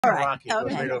All right. Rocky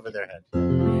goes right over their head.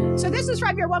 So this is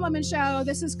from your one-woman show.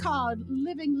 This is called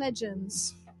Living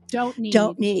Legends. Don't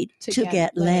need to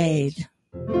get laid.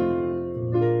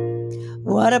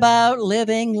 What about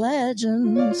living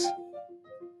legends?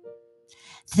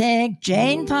 Think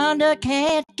Jane Fonda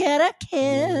can't get a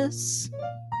kiss?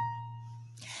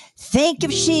 Think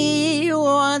if she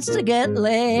wants to get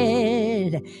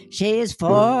laid, she's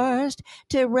forced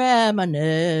to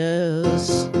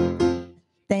reminisce.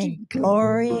 Think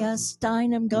Gloria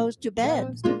Steinem goes to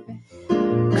bed,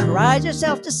 cries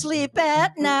herself to sleep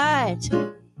at night.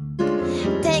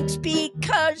 Thinks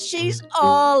because she's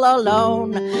all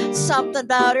alone, something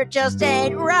about her just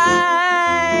ain't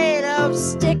right. Of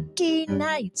sticky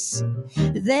nights,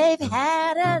 they've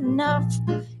had enough.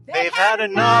 They've had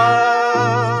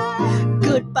enough.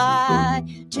 Goodbye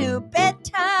to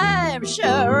bedtime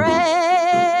charades.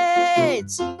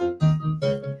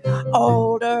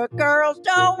 Older girls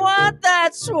don't want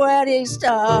that sweaty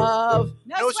stuff.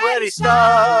 No sweaty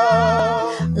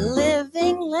stuff.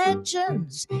 Living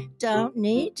legends don't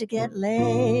need to get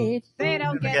laid. They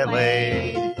don't get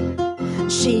laid.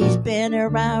 She's been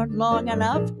around long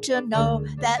enough to know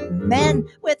that men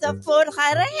with a full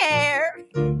head of hair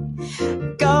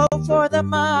go for the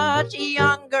much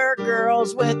younger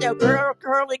girls with their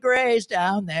curly grays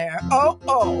down there.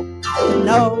 Oh,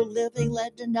 no living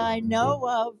legend I know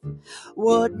of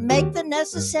would make the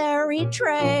necessary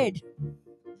trade.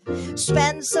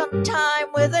 Spend some time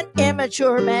with an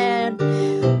immature man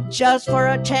just for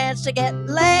a chance to get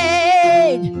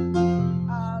laid.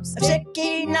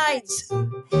 Sticky nights,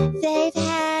 they've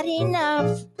had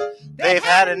enough. They've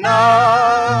had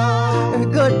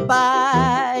enough.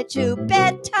 Goodbye to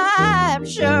bedtime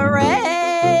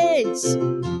charades.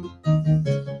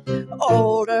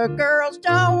 Older girls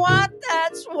don't want that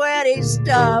sweaty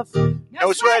stuff.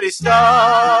 No sweaty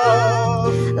stuff.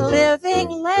 Living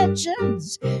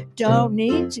legends don't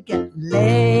need to get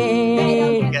laid.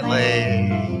 They don't Get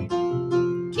laid.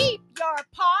 Keep your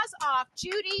paws off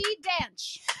Judi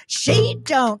Dench. She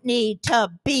don't need to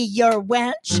be your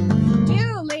wench.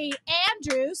 Julie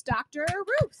Andrews, Dr.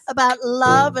 Ruth. About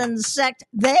love and sex,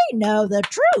 they know the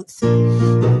truth.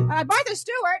 Martha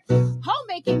Stewart,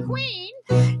 homemaking queen.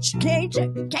 Kate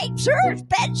Sears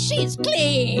bet she's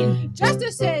clean.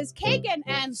 Justices Kagan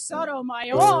and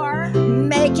Sotomayor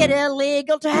Make it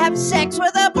illegal to have sex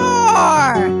with a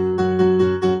bore.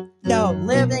 No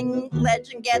living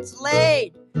legend gets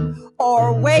laid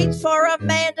or waits for a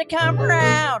man to come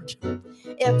round.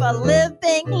 If a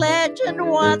living legend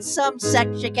wants some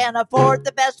sex, you can't afford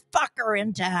the best fucker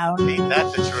in town. Ain't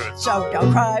that the truth? So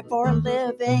don't cry for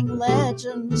living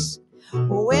legends.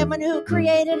 Women who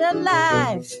created a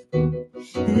life,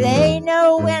 they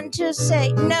know when to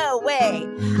say, no way,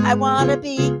 I want to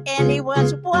be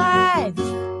anyone's wife.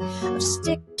 Of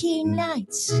sticky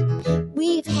nights,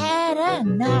 we've had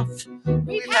enough.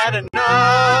 We've had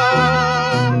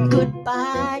enough.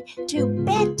 Goodbye to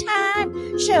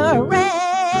bedtime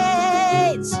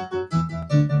charades.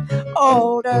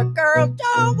 Older girls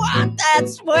don't want that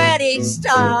sweaty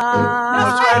stuff.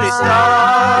 No sweaty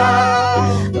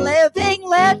stuff. Living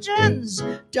legends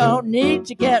don't need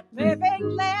to get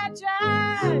living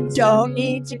legends. Don't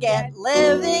need to get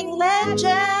living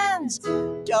legends.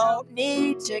 Don't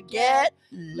need to get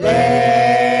laid.